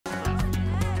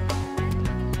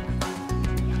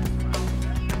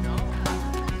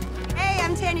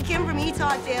Amy Kim from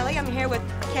Talk Daily. I'm here with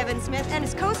Kevin Smith and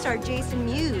his co-star, Jason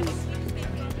Mewes.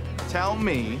 Tell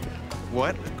me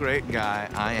what a great guy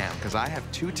I am, because I have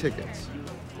 2 tickets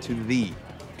to the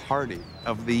party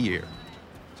of the year.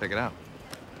 Check it out.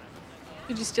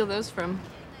 Who'd you steal those from?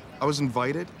 I was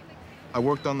invited. I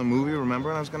worked on the movie, remember?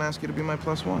 And I was going to ask you to be my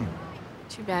 +1.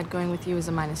 Too bad going with you is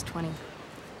a -20.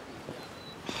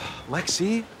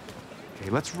 Lexi, okay,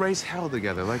 let's raise hell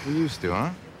together like we used to, huh?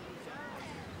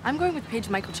 I'm going with Paige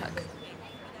Michalchuk.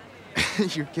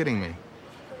 You're kidding me.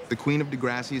 The Queen of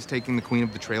Degrassi is taking the Queen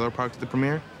of the Trailer Park to the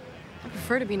premiere? I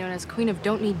prefer to be known as Queen of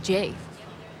Don't Need Jay.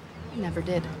 Never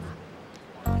did.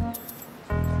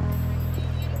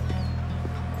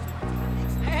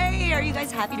 Hey, are you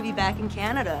guys happy to be back in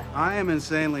Canada? I am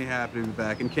insanely happy to be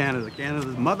back in Canada.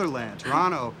 Canada's motherland,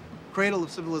 Toronto, cradle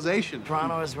of civilization.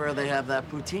 Toronto is where they have that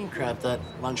poutine crap that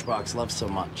Lunchbox loves so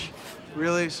much.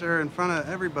 Really, sir? In front of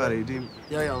everybody? Do you...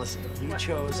 Yo, listen. You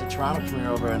chose a Toronto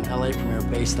premiere over an LA premiere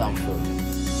based on food.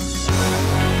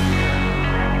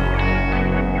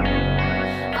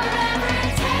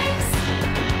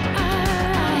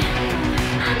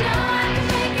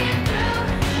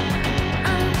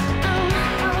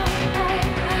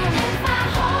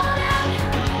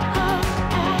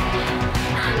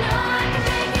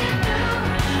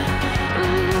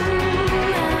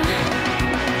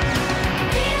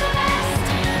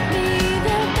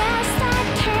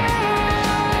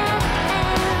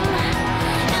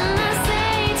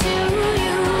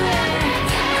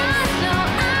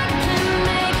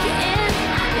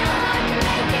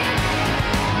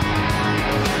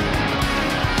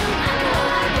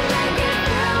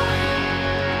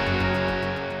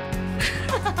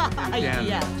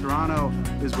 Yeah. Toronto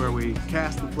is where we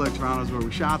cast the flick. Toronto is where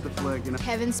we shot the flick, you know.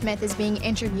 Kevin Smith is being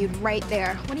interviewed right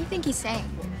there. What do you think he's saying?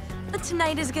 But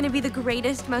tonight is going to be the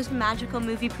greatest, most magical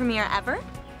movie premiere ever.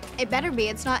 It better be.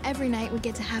 It's not every night we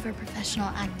get to have our professional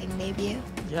acting debut.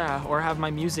 Yeah, or have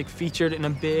my music featured in a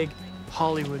big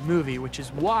Hollywood movie, which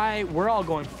is why we're all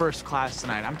going first class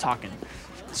tonight. I'm talking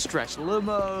stretch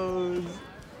limos.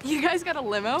 You guys got a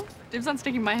limo? Dibs on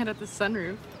sticking my head at the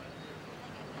sunroof.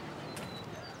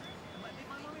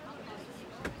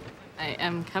 I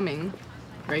am coming.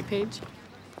 Right, Paige?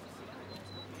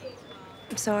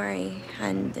 I'm sorry,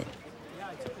 and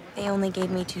they only gave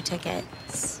me 2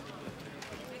 tickets.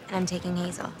 And I'm taking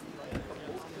Hazel.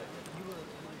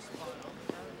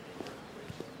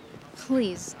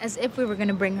 Please, as if we were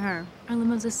gonna bring her. Our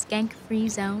limo's a skank-free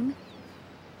zone.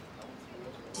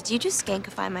 Did you just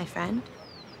skankify my friend?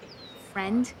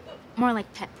 Friend? More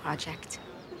like pet project.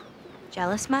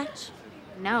 Jealous much?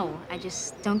 No, I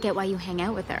just don't get why you hang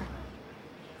out with her.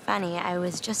 Funny, I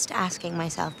was just asking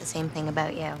myself the same thing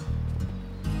about you.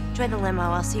 Enjoy the limo.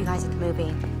 I'll see you guys at the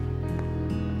movie.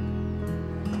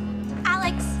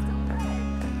 Alex!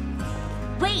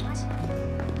 Wait!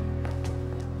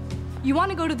 You want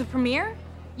to go to the premiere?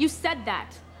 You said that.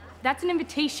 That's an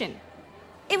invitation.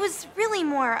 It was really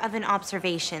more of an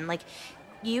observation. Like,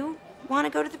 you want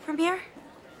to go to the premiere?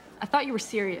 I thought you were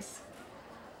serious.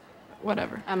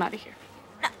 Whatever, I'm out of here.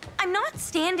 No, I'm not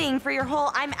standing for your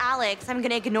whole I'm Alex, I'm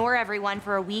gonna ignore everyone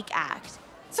for a week act.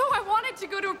 So I wanted to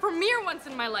go to a premiere once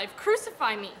in my life.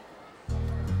 Crucify me.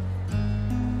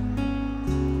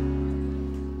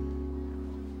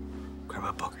 Grab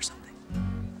a book or something.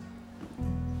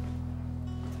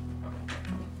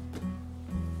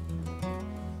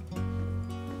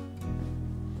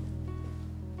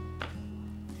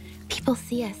 People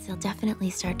see us, they'll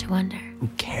definitely start to wonder. Who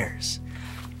cares?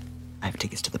 I have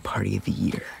tickets to the party of the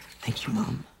year. Thank you,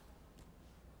 Mom.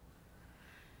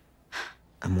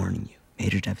 I'm warning you.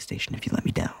 Major devastation if you let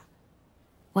me down.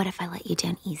 What if I let you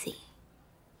down easy?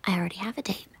 I already have a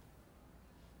date.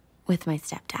 With my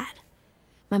stepdad.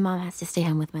 My mom has to stay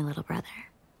home with my little brother.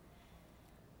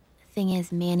 The thing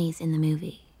is, Manny's in the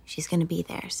movie. She's gonna be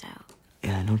there, so...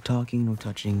 Yeah, no talking, no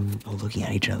touching, no looking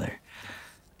at each other.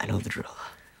 I know the drill.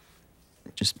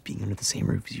 Just being under the same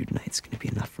roof as you tonight's gonna be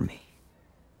enough for me.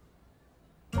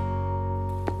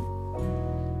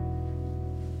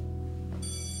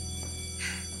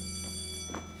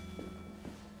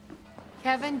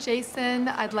 Kevin, Jason,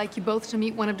 I'd like you both to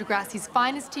meet one of Degrassi's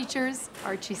finest teachers,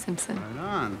 Archie Simpson. Right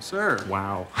on, sir.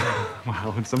 Wow.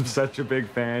 Wow, I'm such a big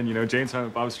fan. You know, Jane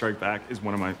Silent Bob Strike Back is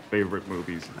one of my favorite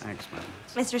movies. Thanks, man.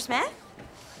 Mr. Smith?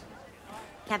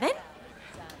 Kevin?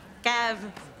 Kev.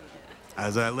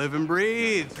 As I live and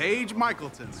breathe, Paige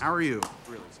Michalton. How are you?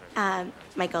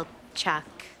 Michael Chuck.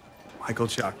 Michael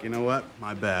Chuck, you know what?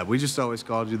 My bad. We just always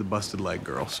called you the busted leg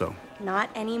girl, so.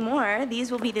 Not anymore. These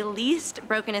will be the least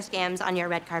brokenest gams on your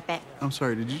red carpet. I'm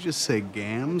sorry, did you just say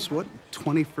gams? What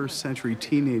 21st century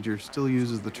teenager still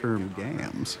uses the term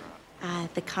gams?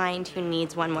 The kind who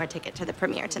needs one more ticket to the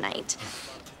premiere tonight.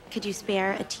 Could you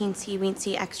spare a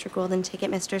teensy-weensy extra golden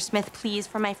ticket, Mr. Smith, please,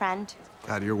 for my friend?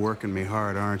 God, you're working me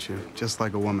hard, aren't you? Just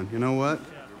like a woman. You know what?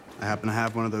 I happen to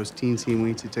have one of those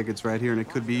teensy-weensy tickets right here, and it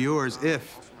could be yours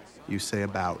if you say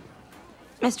about.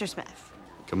 Mr. Smith.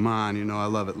 Come on, you know I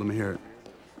love it. Let me hear it.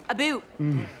 A boot.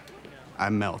 I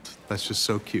melt. That's just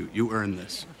so cute. You earned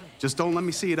this. Just don't let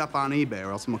me see it up on eBay,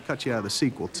 or else I'm gonna cut you out of the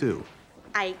sequel, too.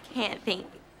 I can't think.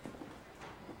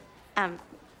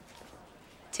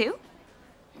 2?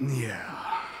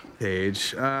 Yeah.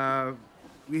 Paige,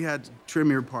 we had to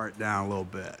trim your part down a little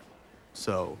bit.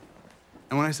 So,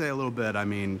 and when I say a little bit, I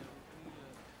mean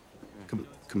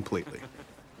completely.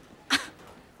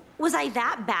 Was I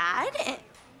that bad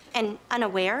and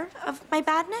unaware of my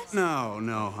badness? No,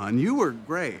 hon. You were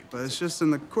great, but it's just in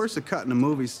the course of cutting a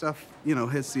movie, stuff, you know,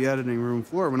 hits the editing room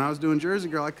floor. When I was doing Jersey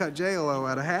Girl, I cut J.Lo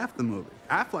out of half the movie.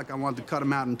 I felt like I wanted to cut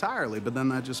him out entirely, but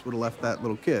then I just would have left that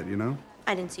little kid, you know?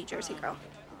 I didn't see Jersey Girl.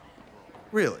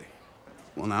 Really?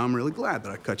 Well, now I'm really glad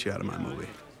that I cut you out of my movie.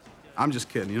 I'm just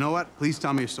kidding. You know what? Please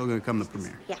tell me you're still gonna come to the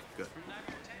premiere. Yeah. Good.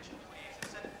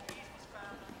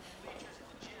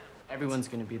 Everyone's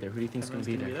gonna be there. Who do you think's gonna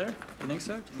be there? You think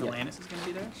so? Alanis is gonna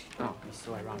be there? Oh, he's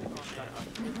so ironic.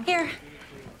 Here.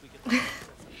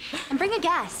 And bring a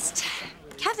guest.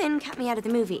 Kevin cut me out of the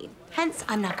movie, hence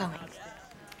I'm not going.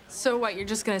 So what, you're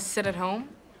just gonna sit at home?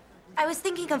 I was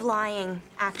thinking of lying,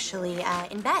 actually,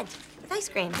 in bed with ice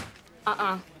cream.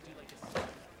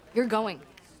 You're going.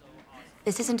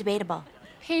 This isn't debatable.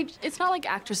 Paige, it's not like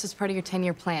actress is part of your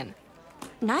 10-year plan.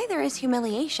 Neither is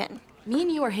humiliation. Me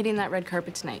and you are hitting that red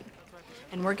carpet tonight.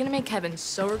 And we're gonna make Kevin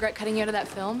so regret cutting you out of that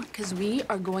film, because we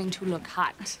are going to look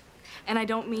hot. And I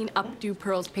don't mean updo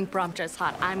pearls, pink prom dress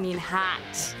hot. I mean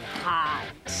hot. Hot.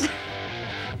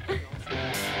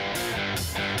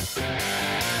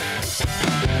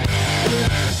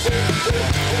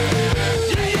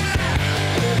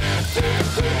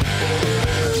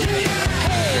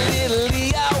 Hey, little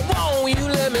Lee, I want you,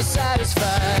 let me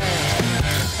satisfy.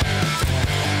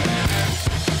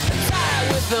 Tie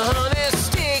with the honey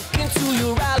stick into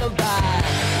your alibi.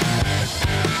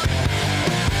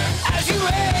 As you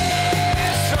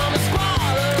rest from the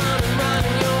squalor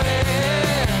running your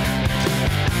head.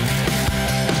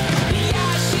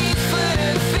 Yeah, she's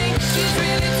flirting, thinks she's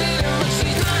really dealing, but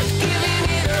she's not giving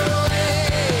it away.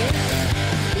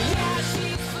 Yeah,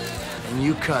 she's flirting. And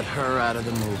you cut her out of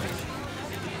the movie.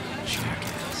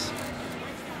 Jackass.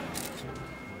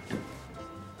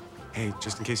 Hey,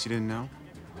 just in case you didn't know,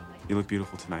 you look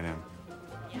beautiful tonight, Em.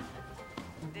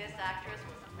 This actress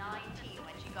was 19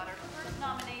 when she got her first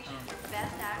nomination for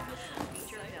Best Actress in a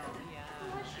Feature Film.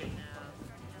 Who was she?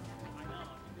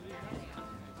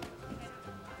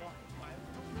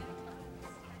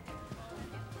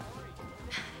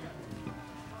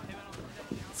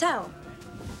 So,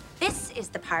 this is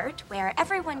the part where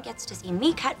everyone gets to see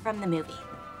me cut from the movie.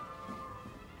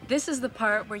 This is the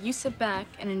part where you sit back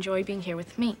and enjoy being here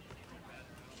with me.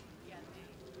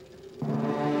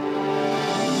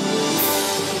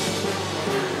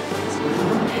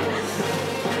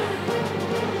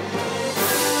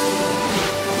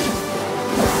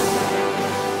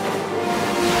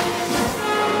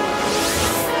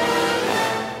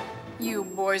 You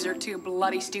boys are too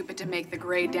bloody stupid to make the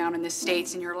grade down in the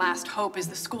States, and your last hope is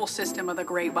the school system of the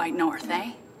Great White North,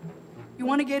 eh? You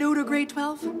want to get out of grade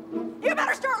 12? You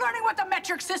better start learning what the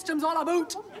metric system's all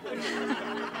about.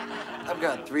 I've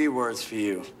got 3 words for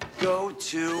you. Go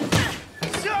to...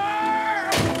 Sir!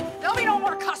 There'll be no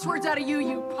more cuss words out of you,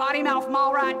 you potty mouth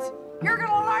mall rat. You're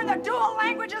gonna learn the dual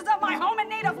languages of my home and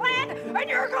native land, and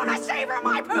you're gonna savor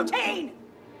my poutine!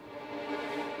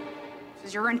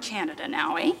 Because you're in Canada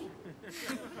now, eh?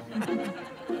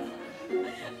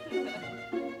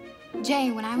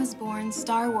 Jay, when I was born,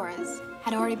 Star Wars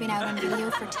had already been out on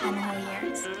video for 10 whole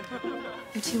years.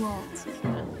 You're too old.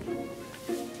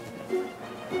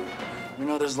 You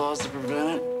know there's laws to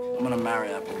prevent it? I'm gonna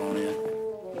marry Apollonia.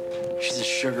 She's the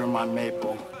sugar in my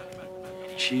maple,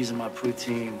 cheese in my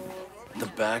poutine, the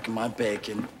back of my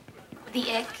bacon.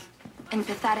 The ick and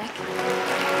pathetic.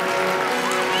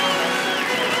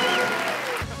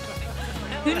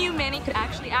 Who knew Manny could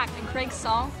actually act in Craig's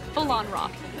song, Full On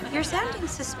Rock? You're sounding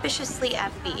suspiciously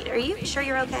upbeat. Are you sure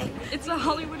you're okay? It's a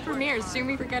Hollywood premiere. Sue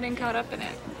me for getting caught up in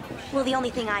it. Well, the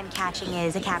only thing I'm catching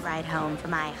is a cab ride home for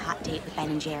my hot date with Ben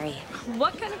and Jerry.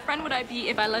 What kind of friend would I be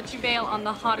if I let you bail on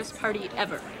the hottest party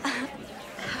ever?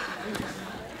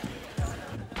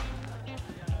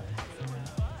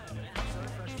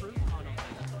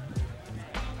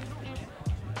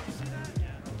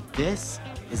 This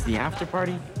is the after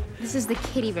party? This is the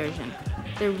kiddie version.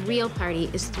 The real party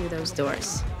is through those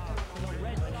doors.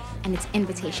 And it's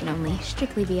invitation only,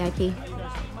 strictly VIP.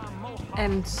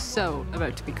 And so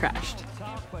about to be crashed.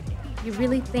 You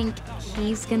really think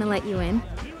he's gonna let you in?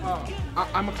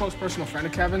 I'm a close personal friend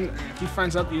of Kevin. If he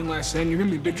finds out that you didn't let us in, you're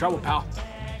gonna be in big trouble, pal.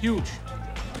 Huge.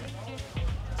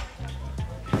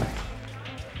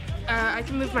 I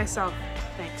can move myself.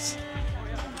 Thanks.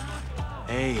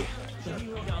 Hey,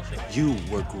 you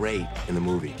were great in the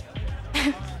movie.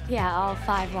 Yeah, all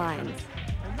 5 lines.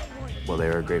 Well, they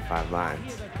were a great 5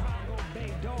 lines.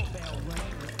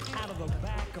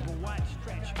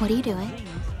 What are you doing?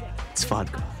 It's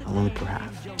vodka. I'll only pour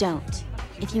half. Don't.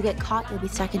 If you get caught, you'll be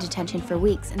stuck in detention for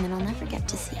weeks, and then I'll never get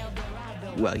to see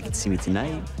you. Well, you can see me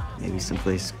tonight. Maybe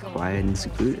someplace quiet and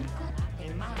secluded.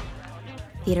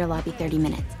 Theater lobby, 30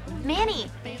 minutes. Manny!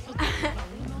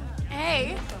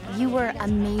 Hey. You were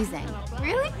amazing.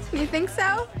 Really? You think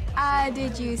so?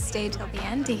 Did you stay till the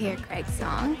end to hear Craig's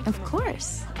song? Of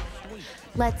course.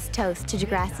 Let's toast to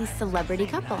Degrassi's celebrity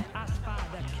couple.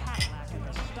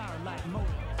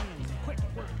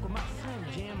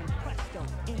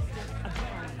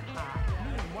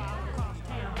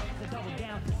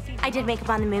 I did makeup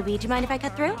on the movie. Do you mind if I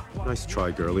cut through? Nice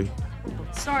try, girlie.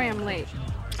 Sorry I'm late.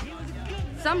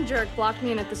 Some jerk blocked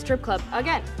me in at the strip club.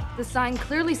 Again, the sign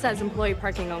clearly says employee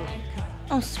parking only.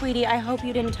 Oh, sweetie, I hope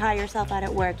you didn't tire yourself out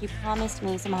at work. You promised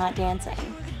me some hot dancing.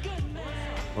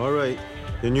 All right,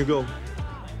 in you go.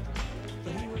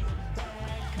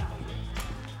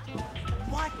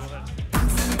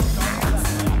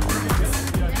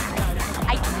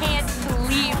 I can't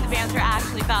believe the banter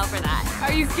actually fell for that.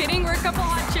 Are you kidding? We're a couple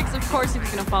hot chicks. Of course he's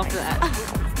gonna fall for that.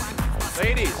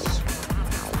 Ladies.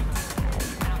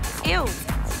 Ew.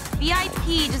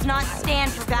 VIP does not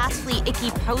stand for vastly icky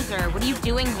poser. What are you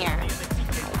doing here?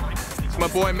 It's my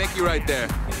boy Mickey right there.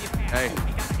 Hey,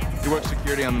 he works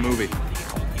security on the movie.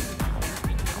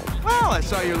 Well, I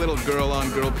saw your little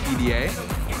girl-on-girl PDA.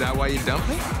 Is that why you dumped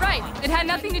me? Right. It had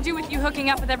nothing to do with you hooking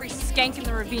up with every skank in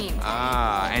the ravine.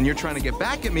 Ah, and you're trying to get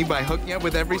back at me by hooking up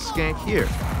with every skank here.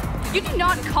 You do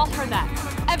not call her that.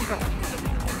 Ever.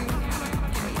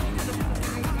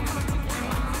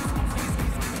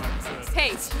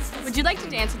 Hey, would you like to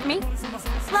dance with me?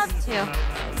 Love to.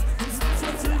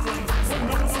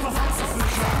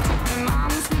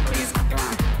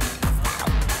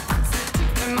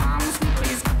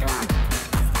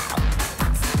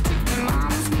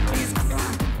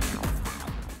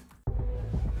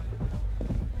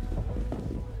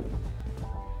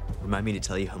 Remind me to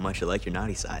tell you how much I like your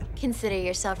naughty side. Consider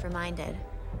yourself reminded.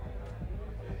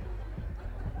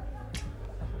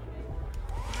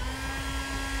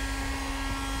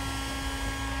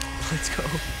 Let's go.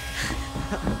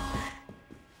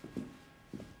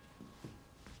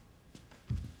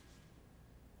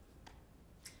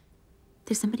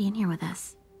 There's somebody in here with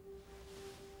us.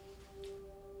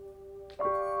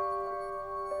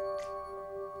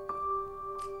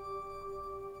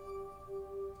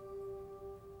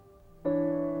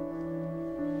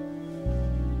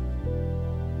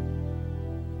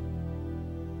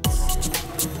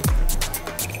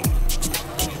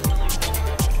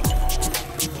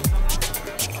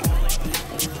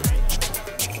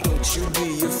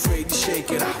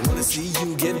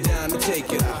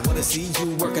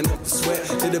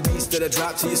 That I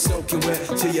drop till you're soaking wet,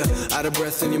 till you're out of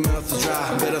breath and your mouth is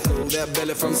dry. Better throw that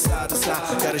belly from side to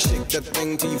side. Gotta shake that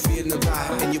thing till you feel the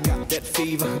vibe, and you got that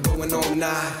fever going on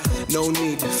now. No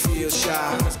need to feel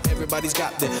shy. Everybody's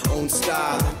got their own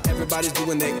style. Everybody's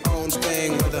doing their own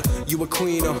thing. Whether you a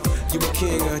queen or you a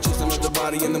king, or just another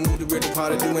body in the mood to really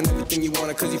party, doing everything you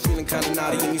wanna, cause you're feeling kinda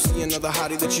naughty, and you see another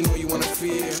hottie that you know you wanna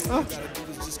feel. Oh.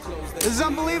 This is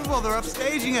unbelievable. They're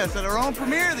upstaging us at our own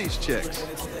premiere, these chicks.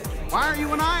 Why aren't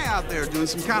you and I out there doing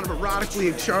some kind of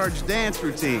erotically charged dance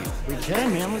routine? We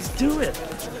can, man. Let's do it.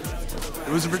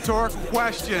 It was a rhetorical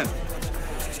question.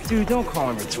 Dude, don't call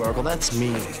him rhetorical. That's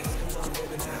mean.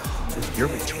 You're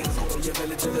rhetorical. Throw your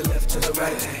belly to the left, to the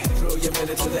right. Throw your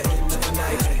belly to the end of the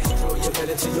night. Throw your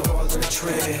belly till you're all in a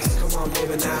trance. Come on,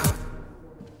 baby, now.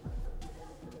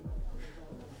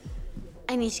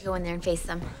 I need to go in there and face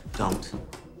them. Don't.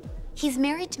 He's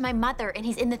married to my mother, and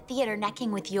he's in the theater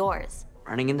necking with yours.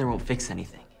 Running in there won't fix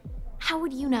anything. How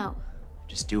would you know?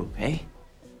 Just do, okay?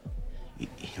 You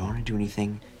don't want to do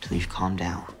anything till you've calmed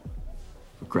down.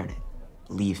 Regret it.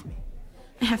 Believe me.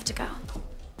 I have to go.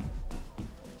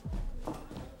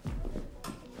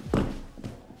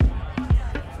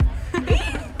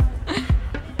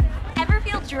 Ever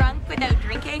feel drunk without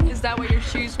drinking? Is that why your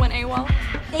shoes went AWOL?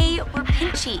 They were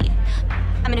pinchy.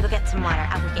 I'm gonna go get some water.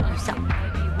 I will get you some.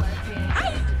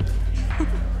 Hi.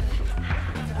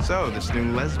 So, this new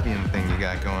lesbian thing you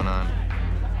got going on.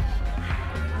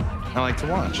 I like to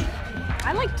watch.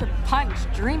 I like to punch.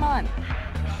 Dream on.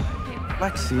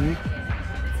 Lexi,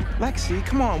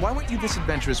 come on. Why weren't you this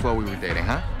adventurous while we were dating,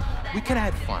 huh? We could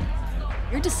have had fun.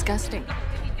 You're disgusting.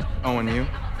 Oh, and you?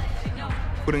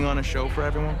 Putting on a show for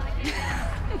everyone? You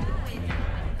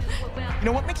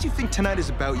know, what makes you think tonight is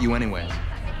about you anyways?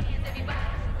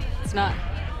 It's not.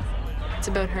 It's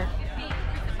about her.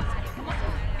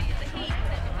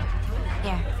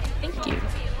 Here. Thank you.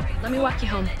 Let me walk you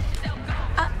home.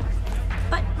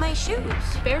 But my shoes.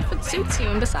 Barefoot suits you,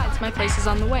 and besides, my place is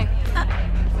on the way.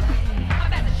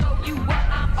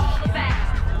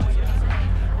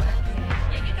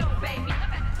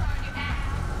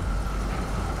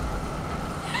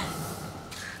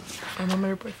 My mom and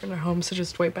her boyfriend are home, so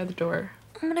just wait by the door.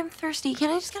 But I'm thirsty. Can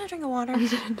I just get a drink of water?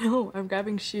 No, I'm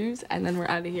grabbing shoes, and then we're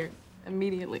out of here.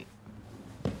 Immediately.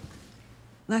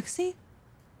 Lexi?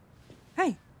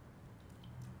 Hey.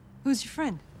 Who's your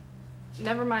friend?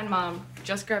 Never mind, Mom.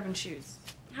 Just grabbing shoes.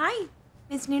 Hi,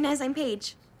 Miss Nunez. I'm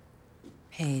Paige.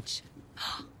 Paige.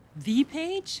 The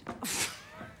Paige?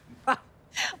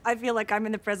 I feel like I'm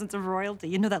in the presence of royalty.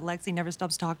 You know that Lexi never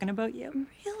stops talking about you?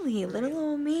 Really? Little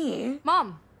old me.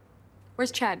 Mom,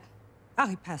 where's Chad? Oh,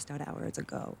 he passed out hours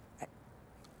ago.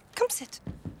 Come sit.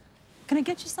 Can I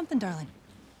get you something, darling?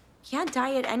 Can't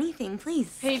diet anything,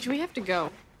 please. Paige, we have to go.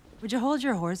 Would you hold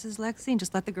your horses, Lexi, and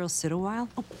just let the girls sit a while?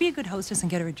 Oh, be a good hostess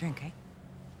and get her a drink, eh?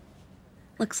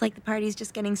 Looks like the party's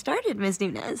just getting started, Miss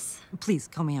Nunez. Please,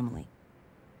 call me Emily.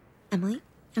 Emily?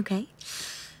 Okay.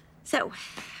 So,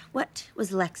 what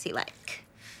was Lexi like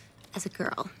as a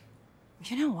girl?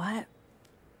 You know what?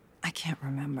 I can't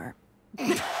remember.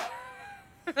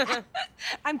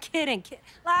 I'm kidding.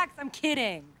 Lex, I'm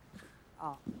kidding.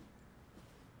 Oh.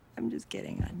 I'm just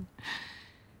kidding, hon.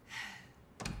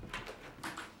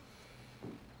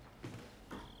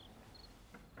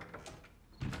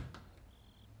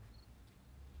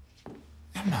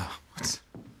 Emma, what's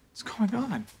going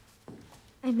on?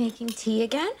 I'm making tea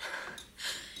again.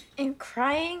 And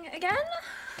crying again.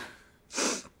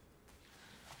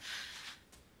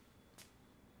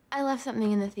 I left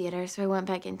something in the theater, so I went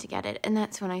back in to get it, and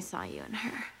that's when I saw you and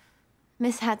her.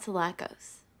 Miss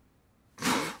Hatzilakos.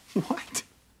 What?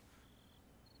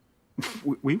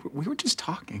 We were just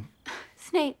talking.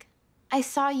 Snake, I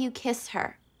saw you kiss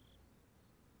her.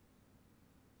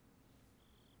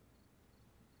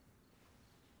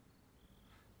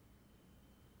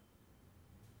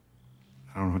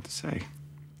 I don't know what to say. It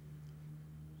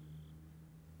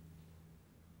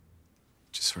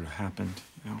just sort of happened,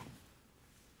 you know?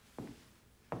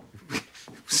 It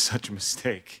was such a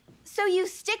mistake. So you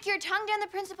stick your tongue down the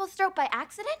principal's throat by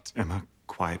accident? Emma,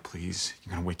 quiet, please.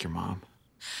 You're gonna wake your mom.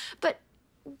 But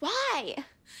why?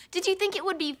 Did you think it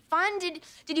would be fun? Did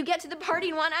you get to the party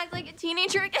and want to act like a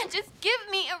teenager again? Just give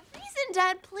me a reason,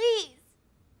 Dad, please.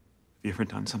 Have you ever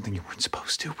done something you weren't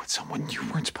supposed to with someone you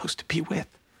weren't supposed to be with?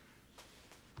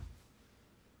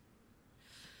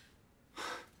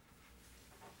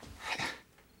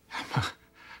 Emma,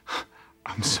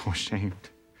 I'm so ashamed.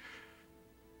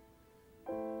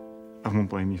 I won't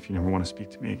blame you if you never want to speak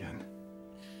to me again.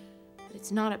 But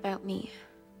it's not about me.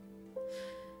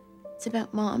 It's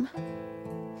about Mom.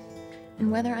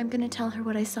 And whether I'm gonna tell her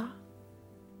what I saw.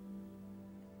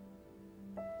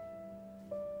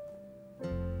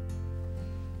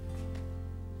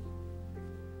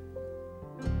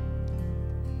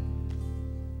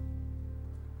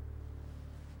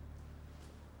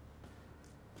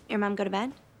 Your mom go to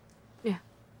bed? Yeah.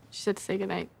 She said to say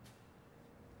goodnight.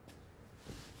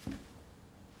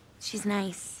 She's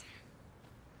nice.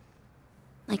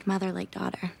 Like mother, like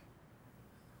daughter.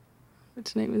 But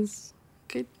tonight was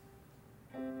good.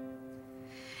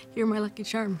 You're my lucky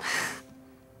charm.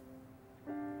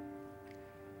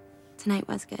 Tonight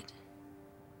was good.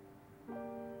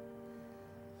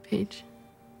 Paige.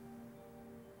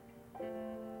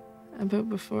 About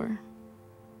before.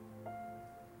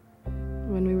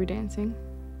 When we were dancing.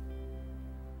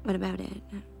 What about it?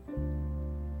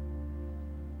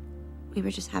 We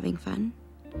were just having fun.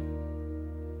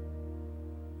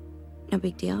 No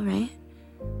big deal, right?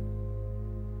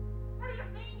 What do you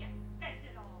mean you spent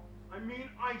it all? I mean,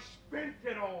 I spent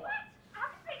it all. What?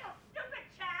 I'm just being so stupid,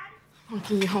 Chad. I'm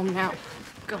taking you home now.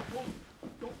 Go.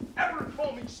 Don't ever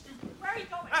call me stupid. Where are you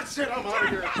going? That's it, I'm out of Chad,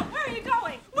 here. now, where are you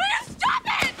going? Will you stop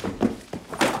it?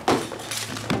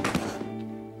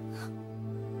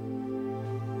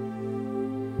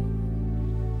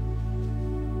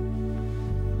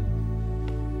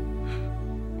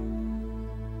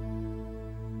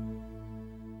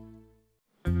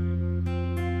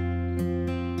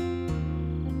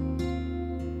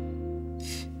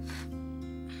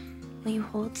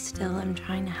 hold still. I'm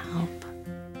trying to help.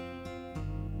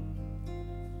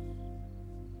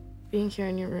 Being here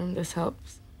in your room, this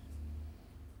helps.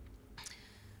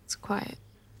 It's quiet.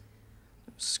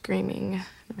 No screaming,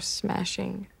 no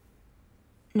smashing.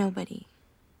 Nobody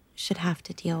should have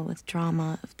to deal with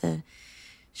drama of the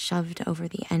shoved over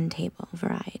the end table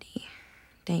variety,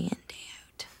 day in, day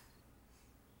out.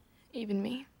 Even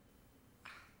me.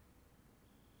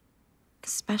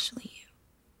 Especially you.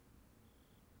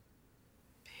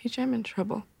 Paige, I'm in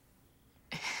trouble.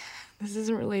 This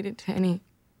isn't related to any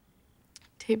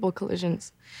table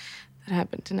collisions that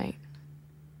happened tonight.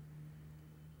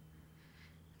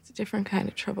 It's a different kind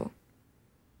of trouble.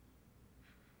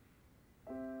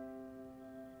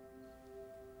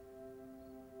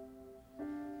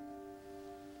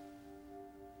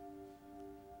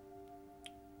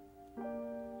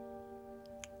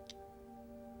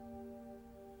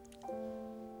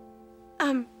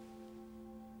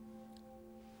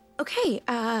 Okay,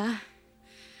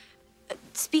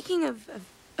 speaking of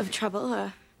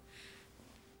trouble,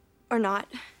 or not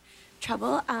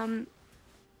trouble,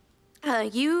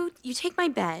 you take my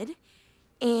bed,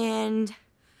 and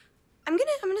I'm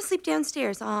gonna sleep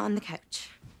downstairs on the couch.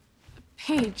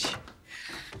 Paige.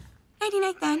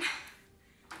 Nighty-night then.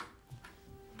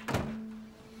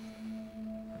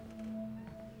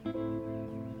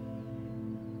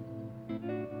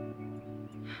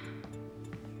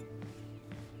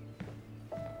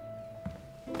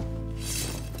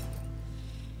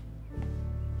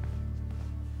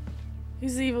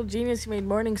 Who's the evil genius who made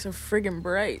morning so friggin'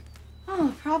 bright?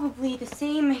 Oh, probably the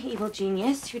same evil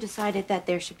genius who decided that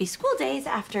there should be school days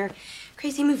after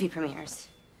crazy movie premieres.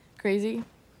 Crazy?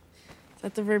 Is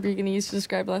that the verb you're gonna use to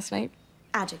describe last night?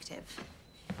 Adjective.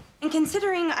 And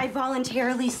considering I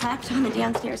voluntarily slept on the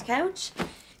downstairs couch,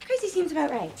 crazy seems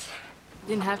about right. You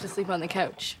didn't have to sleep on the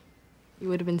couch. You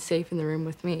would have been safe in the room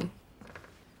with me.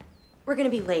 We're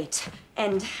gonna be late,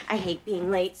 and I hate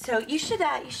being late, so you should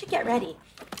get ready.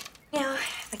 You know,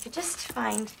 if I could just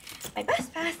find my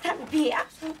best pass, that would be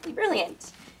absolutely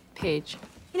brilliant. Paige.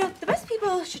 You know, the best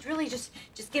people should really just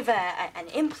give an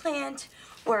implant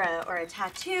or a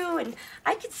tattoo, and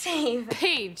I could save.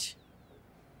 Paige.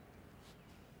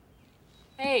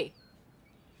 Hey.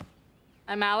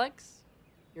 I'm Alex,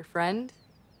 your friend.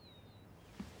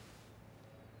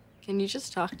 Can you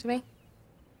just talk to me?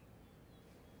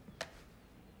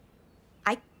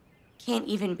 I can't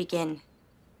even begin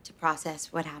to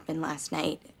process what happened last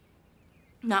night.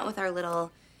 Not with our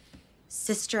little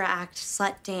sister act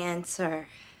slut dance or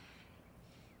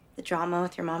the drama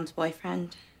with your mom's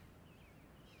boyfriend.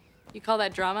 You call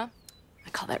that drama?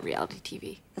 I call that reality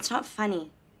TV. That's not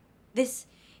funny. This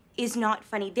is not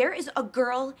funny. There is a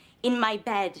girl in my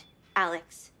bed,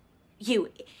 Alex.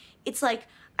 It's like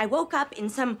I woke up in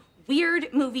some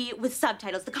weird movie with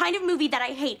subtitles, the kind of movie that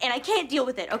I hate, and I can't deal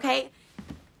with it, okay?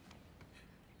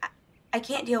 I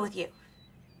can't deal with you.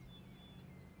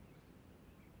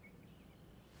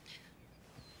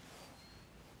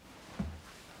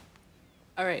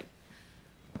 All right.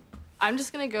 I'm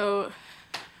just gonna go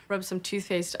rub some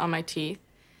toothpaste on my teeth,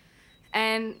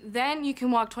 and then you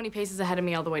can walk 20 paces ahead of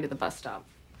me all the way to the bus stop.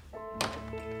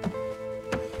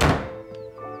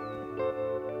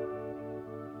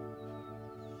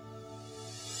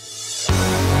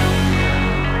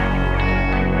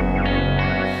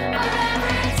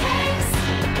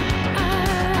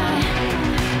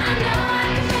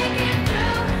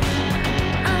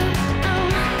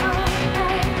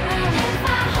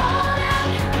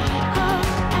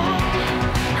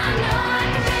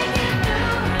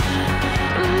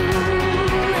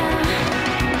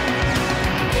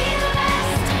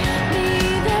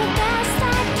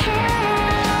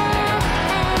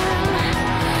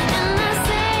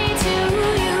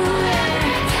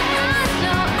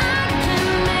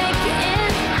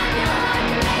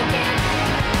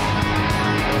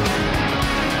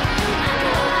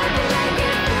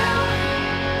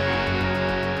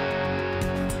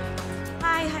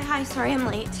 Sorry I'm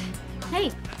late. Hey,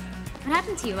 what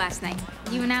happened to you last night?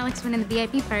 You and Alex went in the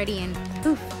VIP party and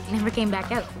poof, you never came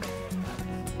back out.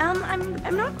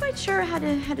 I'm not quite sure how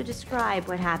to describe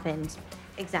what happened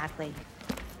exactly.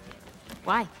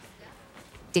 Why?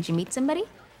 Did you meet somebody?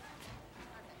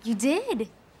 You did.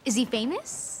 Is he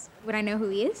famous? Would I know who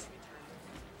he is?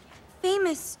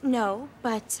 Famous, no,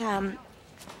 but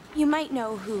you might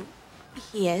know who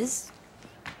he is.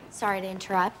 Sorry to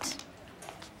interrupt.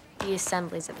 The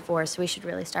assembly's at 4, so we should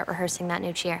really start rehearsing that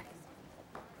new cheer.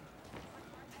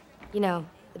 You know,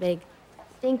 the big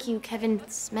thank you, Kevin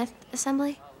Smith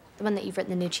assembly? The one that you've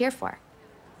written the new cheer for.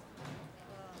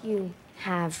 You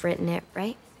have written it,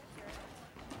 right?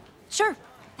 Sure.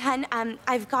 Hun,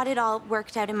 I've got it all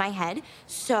worked out in my head,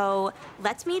 so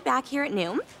let's meet back here at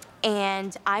noon,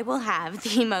 and I will have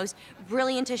the most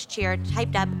brilliantish cheer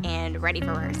typed up and ready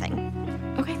for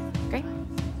rehearsing. Okay, great.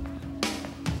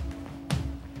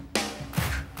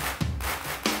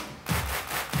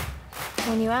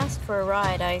 When you asked for a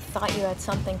ride, I thought you had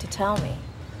something to tell me.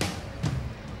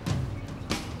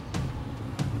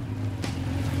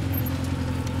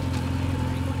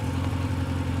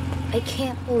 I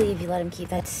can't believe you let him keep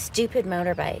that stupid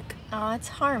motorbike. Oh, it's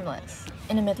harmless.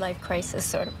 In a midlife crisis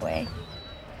sort of way.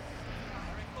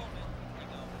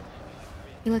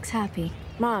 He looks happy.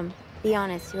 Mom, be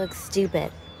honest, he looks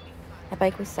stupid. That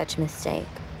bike was such a mistake.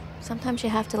 Sometimes you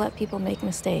have to let people make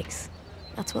mistakes.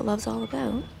 That's what love's all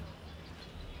about.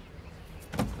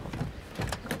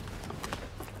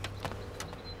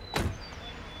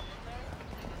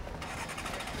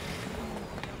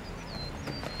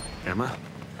 Emma?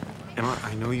 Emma,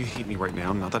 I know you hate me right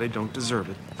now, not that I don't deserve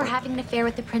it. For having an affair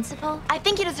with the principal? I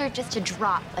think you deserve just a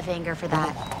drop of anger for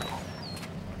that.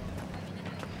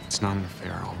 It's not an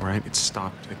affair, all right? It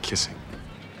stopped at kissing.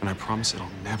 And I promise it'll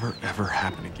never, ever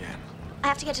happen again. I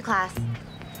have to get to class.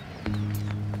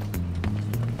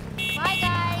 Bye,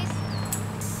 guys.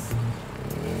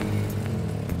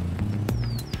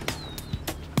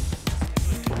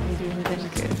 You're doing really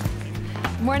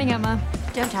good. Morning, Emma.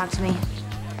 Don't talk to me.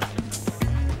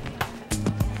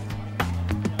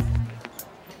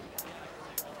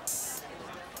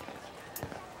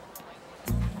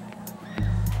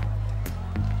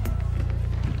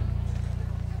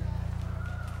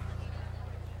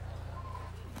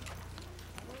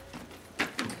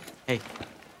 Hey.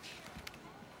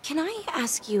 Can I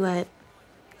ask you a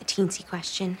teensy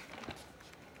question?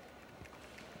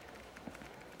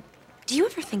 Do you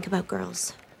ever think about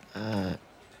girls?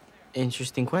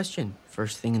 Interesting question.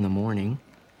 First thing in the morning.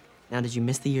 Now, did you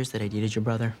miss the years that I dated your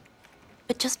brother?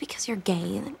 But just because you're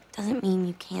gay, that doesn't mean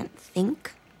you can't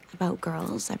think about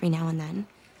girls every now and then,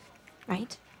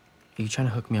 right? Are you trying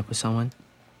to hook me up with someone?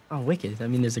 Oh, wicked. I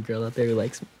mean, there's a girl out there who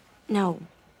likes me. No.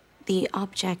 The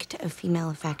object of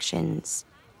female affection's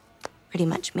pretty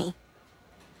much me.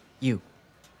 You.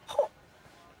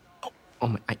 Oh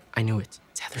my, I knew it.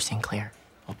 It's Heather Sinclair.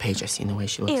 Oh, Paige, I've seen the way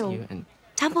she looks at you, and...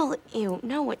 Double ew.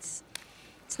 No, it's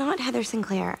not Heather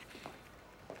Sinclair.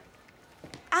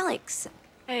 Alex.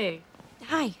 Hey.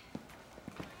 Hi.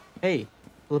 Hey,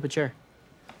 pull up a chair.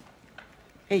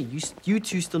 Hey, you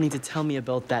two still need to tell me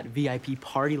about that VIP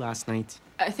party last night.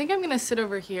 I think I'm gonna sit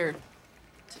over here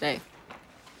today.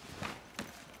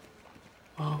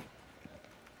 Oh.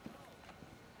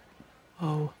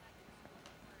 Oh.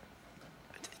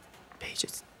 Paige,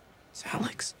 it's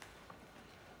Alex.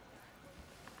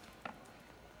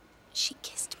 She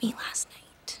kissed me last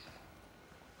night.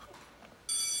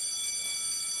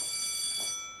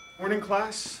 Morning,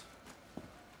 class.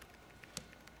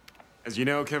 As you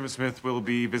know, Kevin Smith will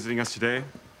be visiting us today.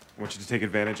 I want you to take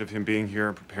advantage of him being here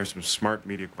and prepare some smart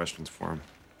media questions for him.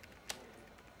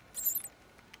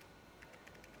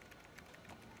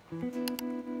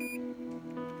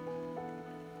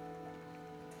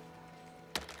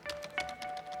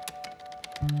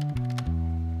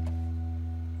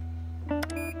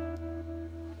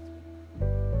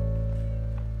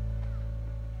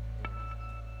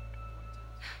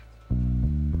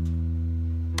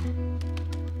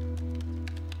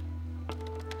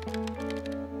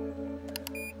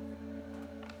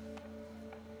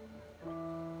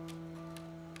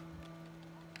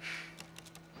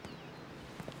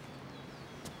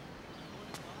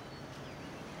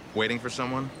 Waiting for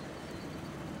someone?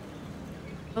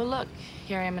 Oh, look.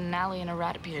 Here I am in an alley and a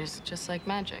rat appears, just like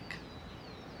magic.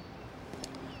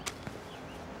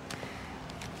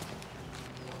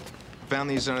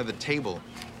 Found these under the table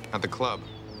at the club.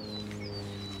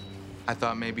 I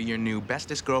thought maybe your new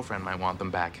bestest girlfriend might want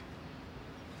them back.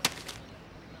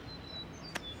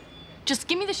 Just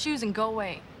give me the shoes and go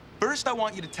away. First, I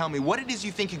want you to tell me what it is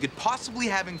you think you could possibly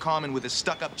have in common with a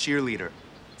stuck-up cheerleader.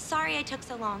 Sorry I took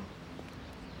so long.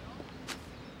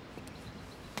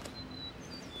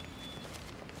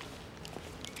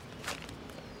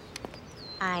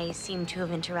 I seem to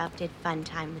have interrupted fun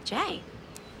time with Jay,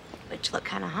 which looked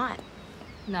kind of hot.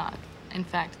 Not. In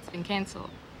fact, it's been canceled.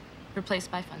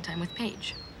 Replaced by fun time with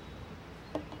Paige.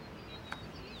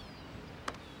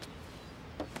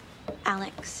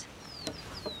 Alex,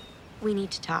 we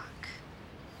need to talk.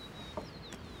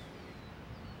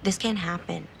 This can't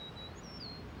happen.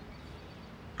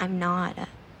 I'm not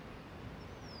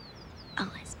a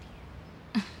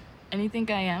lesbian. And you think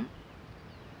I am?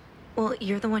 Well,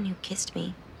 you're the one who kissed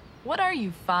me. What are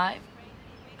you, 5?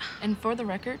 And for the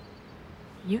record,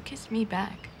 you kissed me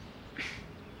back.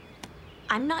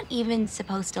 I'm not even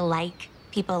supposed to like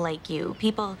people like you.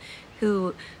 People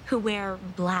who wear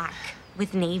black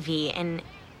with navy and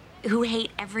who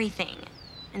hate everything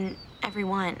and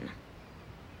everyone.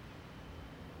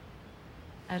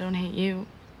 I don't hate you.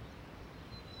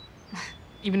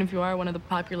 Even if you are one of the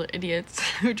popular idiots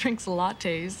who drinks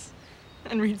lattes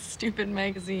and reads stupid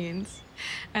magazines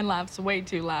and laughs way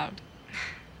too loud.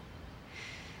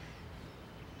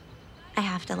 I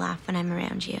have to laugh when I'm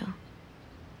around you.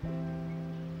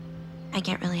 I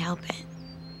can't really help it.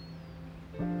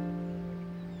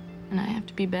 And I have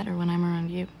to be better when I'm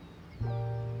around you.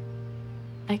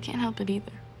 I can't help it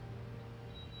either.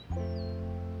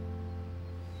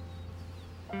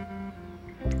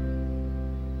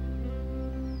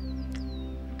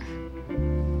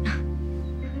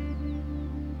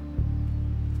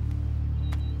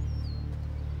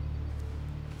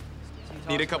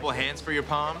 Need a couple of hands for your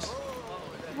palms?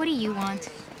 What do you want?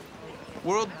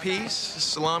 World peace, a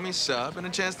salami sub, and a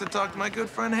chance to talk to my good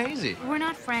friend Hazy. We're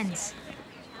not friends.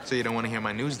 So you don't want to hear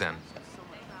my news then?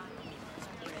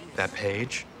 That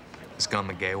Paige has gone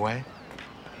the gay way?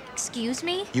 Excuse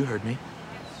me? You heard me.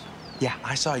 Yeah,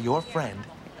 I saw your friend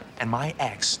and my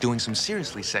ex doing some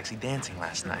seriously sexy dancing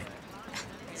last night.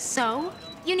 So?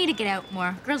 You need to get out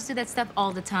more. Girls do that stuff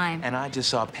all the time. And I just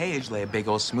saw Paige lay a big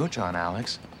old smooch on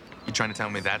Alex. You trying to tell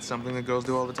me that's something that girls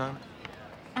do all the time?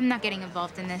 I'm not getting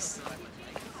involved in this.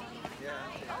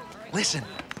 Listen,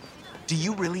 do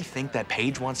you really think that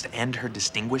Paige wants to end her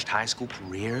distinguished high school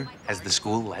career as the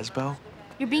school lesbo?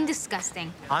 You're being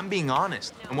disgusting. I'm being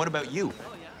honest. And what about you?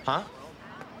 Huh?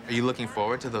 Are you looking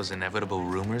forward to those inevitable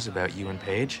rumors about you and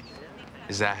Paige?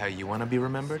 Is that how you want to be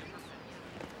remembered?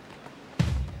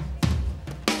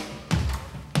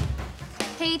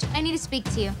 Paige, I need to speak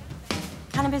to you.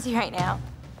 Kind of busy right now.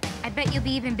 I bet you'll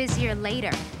be even busier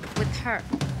later with her.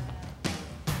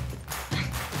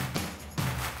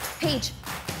 Paige.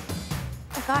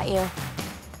 I got you.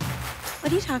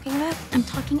 What are you talking about? I'm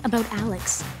talking about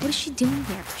Alex. What is she doing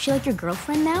here? Is she like your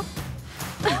girlfriend now?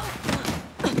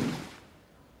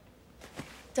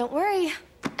 Don't worry.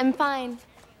 I'm fine.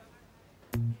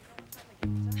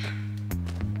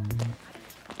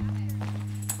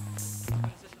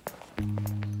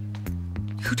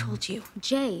 Who told you?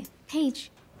 Jay,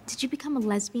 Paige, did you become a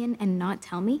lesbian and not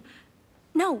tell me?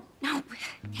 No,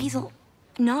 Hazel,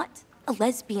 I'm not a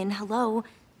lesbian. Hello,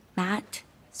 Matt,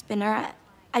 Spinner.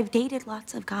 I've dated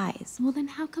lots of guys. Well, then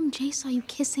how come Jay saw you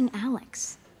kissing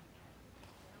Alex?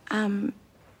 I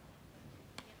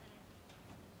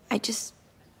just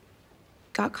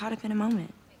got caught up in a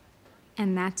moment.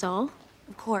 And that's all?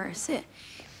 Of course. It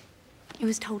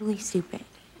was totally stupid.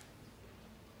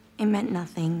 It meant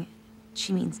nothing.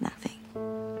 She means nothing.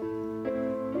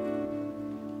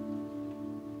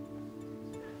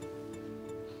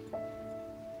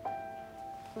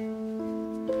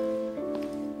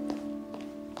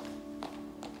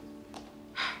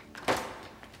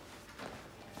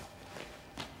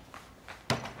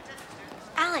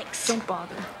 Alex! Don't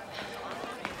bother.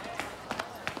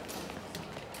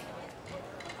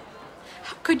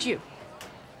 How could you?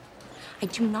 I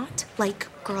do not like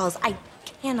girls. I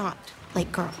cannot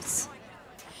like girls.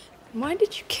 Why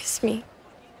did you kiss me?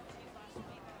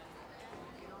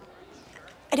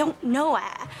 I don't know.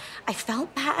 I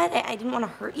felt bad. I didn't want to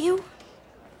hurt you.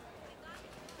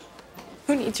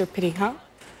 Who needs your pity, huh?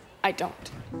 I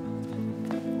don't.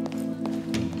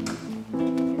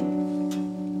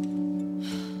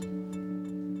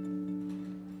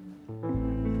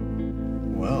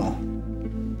 Well.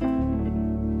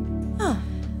 Oh,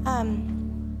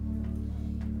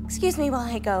 excuse me while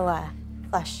I go,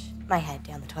 flush my head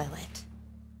down the toilet.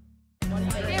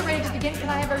 Okay, ready to begin. Can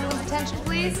I have everyone's attention,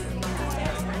 please?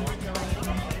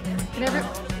 Can I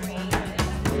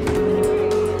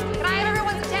have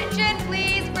everyone's attention,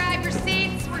 please? Grab your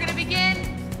seats. We're gonna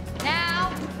begin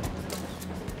now.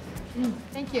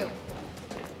 Thank you.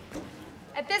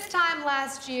 At this time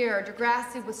last year,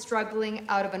 Degrassi was struggling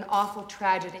out of an awful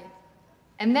tragedy.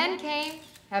 And then came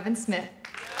Kevin Smith.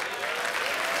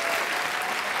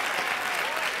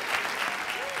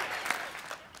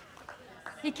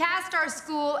 He cast our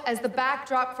school as the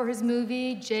backdrop for his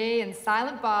movie, Jay and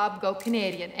Silent Bob Go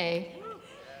Canadian, eh?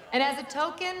 And as a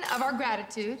token of our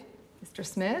gratitude, Mr.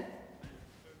 Smith,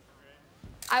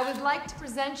 I would like to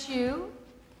present you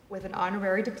with an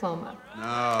honorary diploma.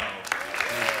 No.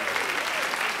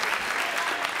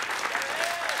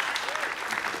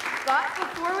 But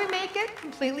before we make it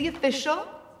completely official,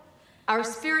 our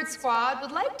Spirit Squad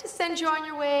would like to send you on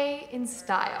your way in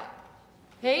style.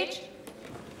 Paige?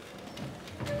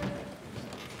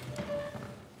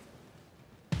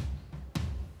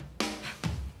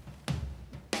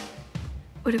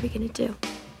 What are we gonna do?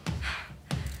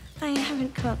 I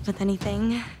haven't come up with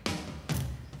anything.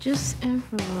 Just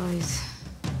improvise.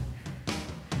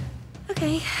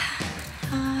 Okay.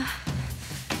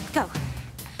 Go.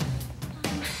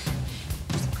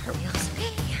 Some cartwheels.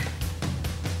 Okay.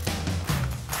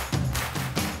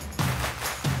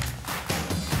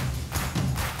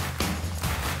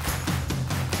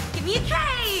 Give me a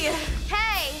K. K.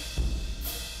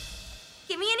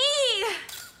 Give me an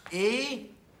E. E?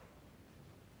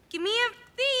 Give me a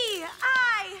V.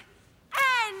 I.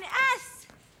 N. S.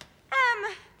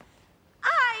 M.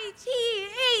 I. T.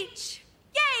 H.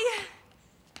 Yay.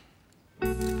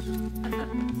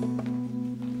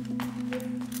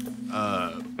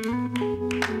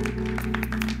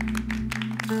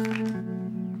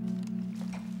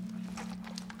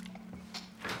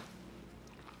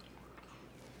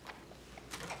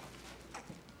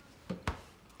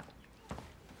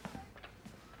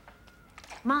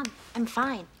 Mom, I'm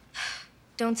fine.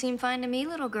 Don't seem fine to me,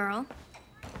 little girl.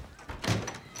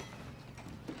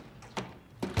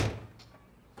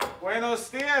 Buenos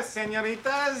dias,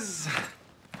 señoritas.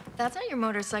 That's not your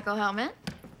motorcycle helmet.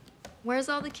 Where's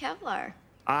all the Kevlar?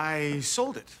 I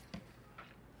sold it.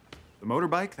 The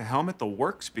motorbike, the helmet, the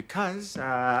works, because,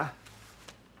 we're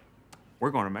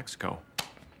going to Mexico.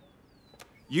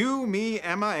 You, me,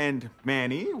 Emma, and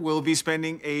Manny will be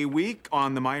spending a week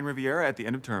on the Mayan Riviera at the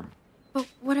end of term. But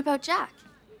what about Jack?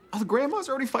 Oh, the grandma's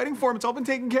already fighting for him. It's all been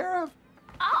taken care of.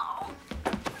 Oh,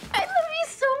 I love you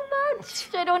so much.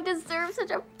 I don't deserve such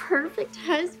a perfect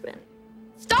husband.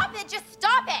 Stop it! Just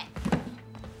stop it!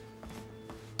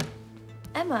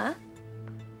 Emma,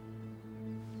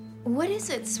 what is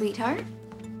it, sweetheart?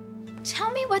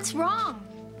 Tell me what's wrong.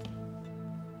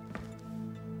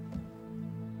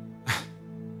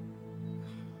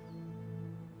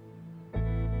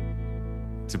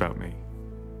 It's about me.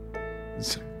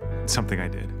 It's something I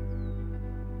did.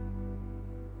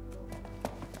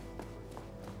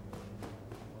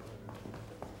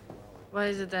 Why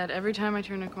is it that every time I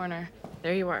turn a corner,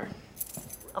 there you are?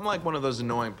 I'm like one of those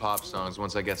annoying pop songs.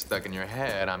 Once I get stuck in your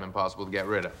head, I'm impossible to get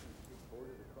rid of.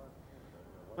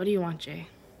 What do you want, Jay?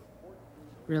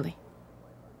 Really?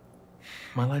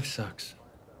 My life sucks.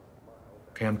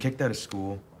 Okay, I'm kicked out of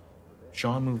school.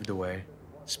 Sean moved away.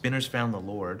 Spinner's found the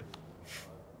Lord.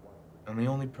 And the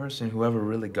only person who ever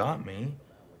really got me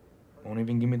won't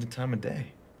even give me the time of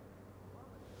day.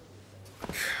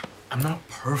 I'm not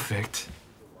perfect.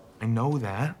 I know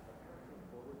that.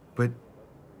 But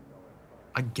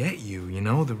I get you, you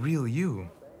know, the real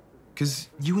you. 'Cause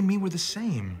you and me were the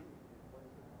same.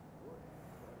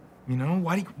 You know,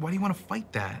 why do you want to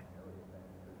fight that?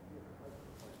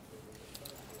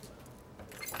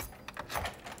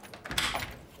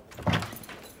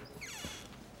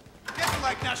 Get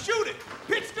like now, shoot it!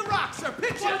 Pitch the rock, sir,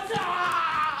 pitch it! What's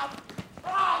up?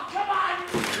 Oh, come on!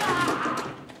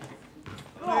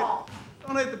 Oh.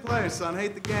 Don't hate the player, son,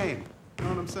 hate the game. You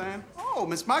know what I'm saying? Oh,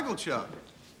 Miss Michael Chuck.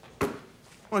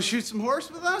 Want to shoot some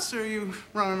horse with us, or are you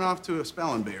running off to a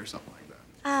spelling bee or something like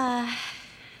that?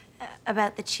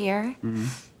 About the cheer. Mm-hmm.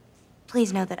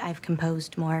 Please know that I've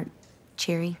composed more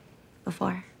cheery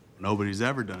before. Nobody's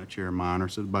ever done a cheer in my honor,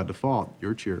 so by default,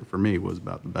 your cheer for me was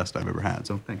about the best I've ever had,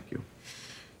 so thank you.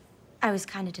 I was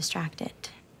kind of distracted.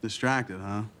 Distracted,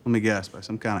 huh? Let me guess, by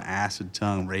some kind of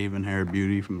acid-tongued, raven-haired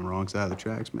beauty from the wrong side of the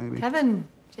tracks, maybe? Kevin,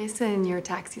 Jason, your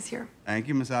taxi's here. Thank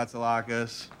you, Miss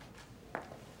Hatzilakis.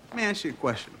 Let me ask you a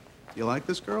question. You like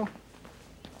this girl?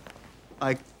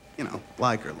 Like, you know,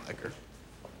 like her.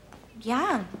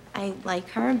 Yeah, I like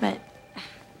her, but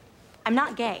I'm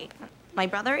not gay. My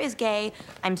brother is gay.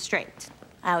 I'm straight.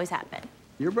 I always have been.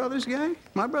 Your brother's gay?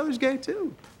 My brother's gay,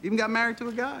 too. Even got married to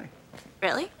a guy.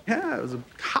 Really? Yeah, it was the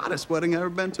hottest wedding I've ever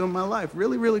been to in my life.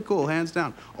 Really, really cool, hands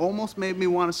down. Almost made me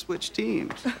want to switch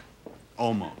teams.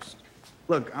 Almost.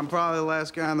 Look, I'm probably the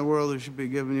last guy in the world who should be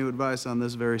giving you advice on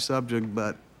this very subject,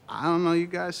 but I don't know, you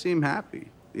guys seem happy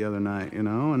the other night, you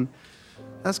know? And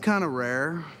that's kind of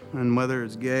rare. And whether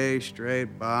it's gay,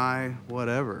 straight, bi,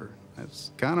 whatever,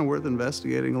 it's kind of worth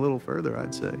investigating a little further,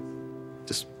 I'd say.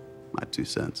 Just my 2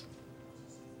 cents.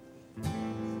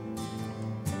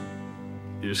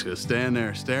 You're just gonna stand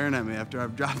there staring at me after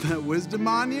I've dropped that wisdom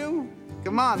on you?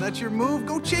 Come on, that's your move.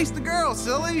 Go chase the girl,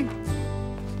 silly.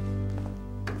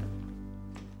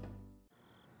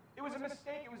 It was a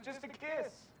mistake. It was just a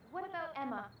kiss. What about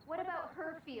Emma? What about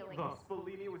her feelings? Oh,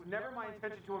 believe me, it was never my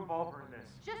intention to involve her in this.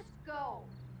 Just go.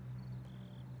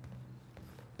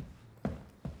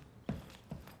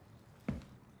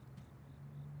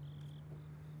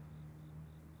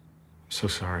 So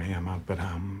sorry, Emma, but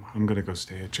I'm gonna go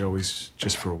stay at Joey's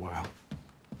just for a while.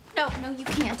 No, you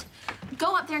can't.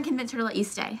 Go up there and convince her to let you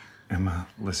stay. Emma,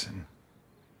 listen.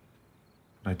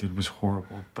 What I did was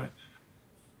horrible, but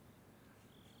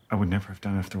I would never have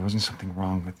done it if there wasn't something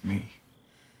wrong with me.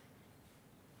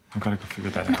 I've got to go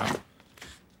figure that out.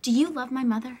 Do you love my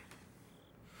mother?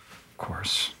 Of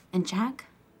course. And Jack?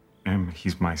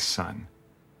 He's my son.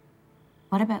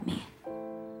 What about me?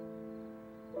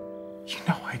 You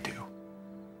know I do.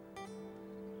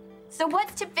 So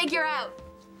what's to figure out?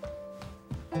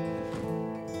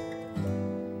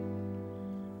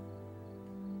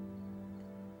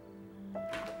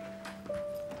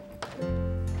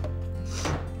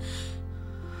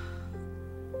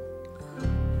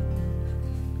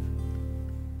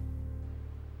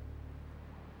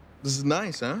 This is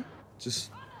nice, huh?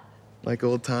 Just like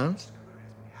old times?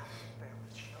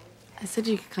 I said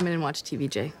you could come in and watch TV,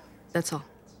 Jay. That's all.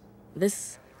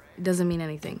 This doesn't mean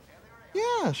anything.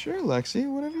 Yeah, sure, Lexi.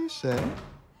 Whatever you say.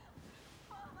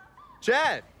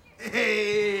 Chad!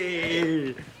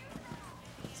 Hey!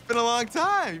 It's been a long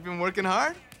time. You've been working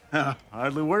hard?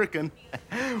 Hardly working.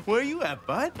 Where you at,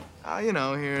 bud? You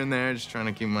know, here and there, just trying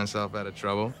to keep myself out of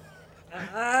trouble.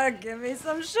 Give me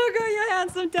some sugar, you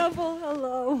handsome devil.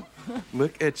 Hello.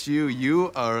 Look at you.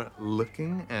 You are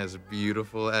looking as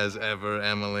beautiful as ever,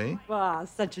 Emily. Wow,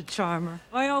 such a charmer.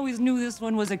 I always knew this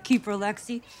one was a keeper,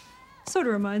 Lexi. Sort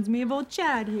of reminds me of old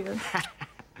Chad here.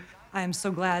 I am so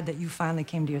glad that you finally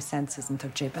came to your senses and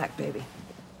took Jay back, baby.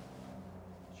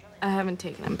 I haven't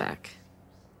taken him back.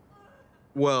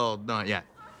 Well, not yet.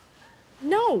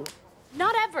 No,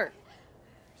 not ever.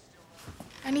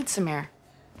 I need some air.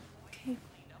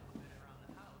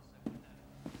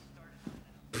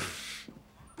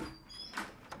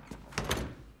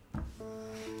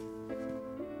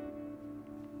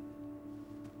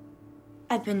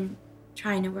 I've been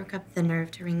trying to work up the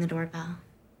nerve to ring the doorbell.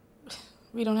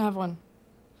 We don't have one.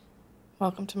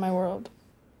 Welcome to my world.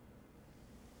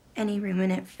 Any room in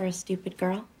it for a stupid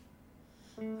girl?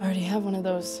 I already have one of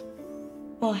those.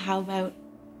 Well, how about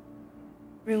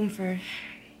room for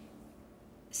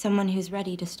someone who's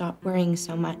ready to stop worrying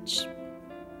so much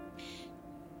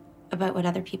about what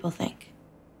other people think?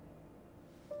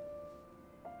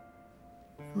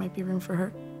 There might be room for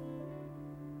her.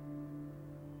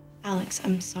 Alex,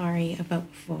 I'm sorry about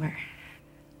before.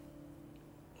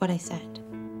 What I said.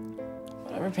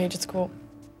 Whatever, Paige, it's cool.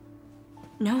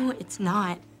 No, it's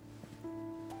not.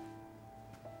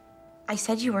 I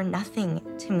said you were nothing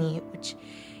to me,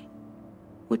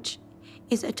 which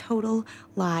is a total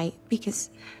lie,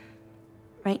 because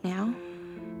right now,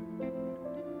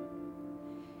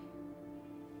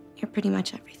 you're pretty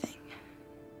much everything.